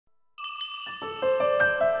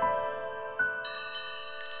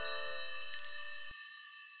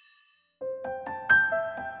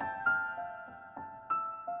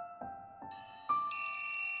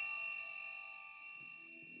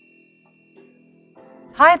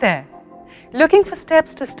Hi there! Looking for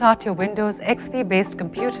steps to start your Windows XP based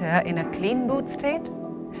computer in a clean boot state?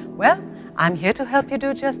 Well, I'm here to help you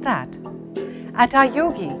do just that. At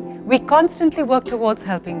iYogi, we constantly work towards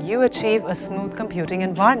helping you achieve a smooth computing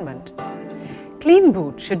environment. Clean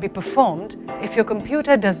boot should be performed if your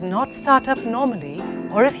computer does not start up normally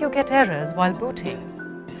or if you get errors while booting.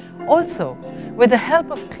 Also, with the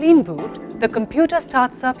help of Clean Boot, the computer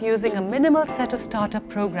starts up using a minimal set of startup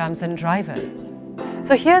programs and drivers.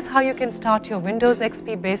 So here's how you can start your Windows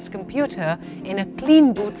XP based computer in a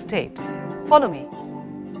clean boot state. Follow me.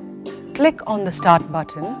 Click on the Start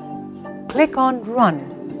button, click on Run,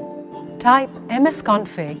 type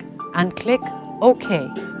msconfig and click OK.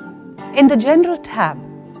 In the General tab,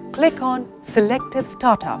 click on Selective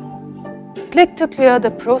Startup. Click to clear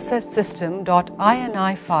the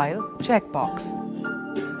process_system.ini file checkbox.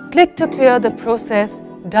 Click to clear the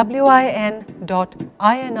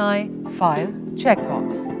process_win.ini file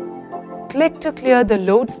checkbox. Click to clear the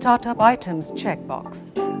Load Startup Items checkbox.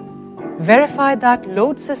 Verify that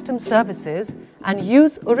Load System Services and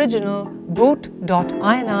Use Original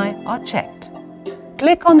boot.ini are checked.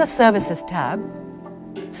 Click on the Services tab.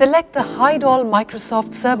 Select the Hide All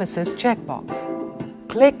Microsoft Services checkbox.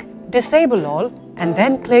 Click Disable All and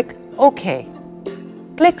then click OK.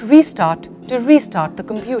 Click Restart to restart the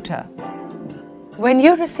computer. When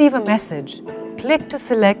you receive a message, click to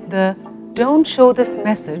select the Don't show this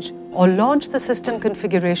message or launch the system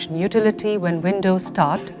configuration utility when Windows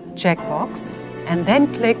Start checkbox and then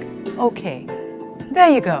click OK. There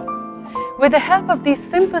you go. With the help of these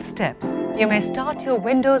simple steps, you may start your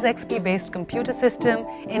Windows XP based computer system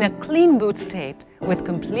in a clean boot state with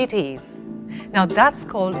complete ease. Now that's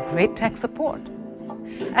called great tech support.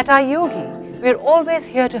 At iYogi, we're always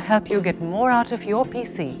here to help you get more out of your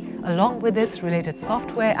PC along with its related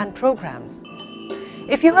software and programs.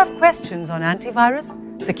 If you have questions on antivirus,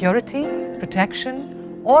 security,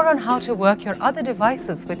 protection, or on how to work your other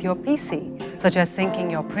devices with your PC, such as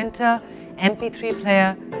syncing your printer, MP3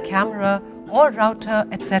 player, camera, or router,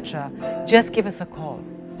 etc., just give us a call.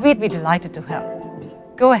 We'd be delighted to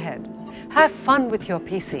help. Go ahead, have fun with your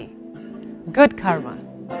PC. Good karma.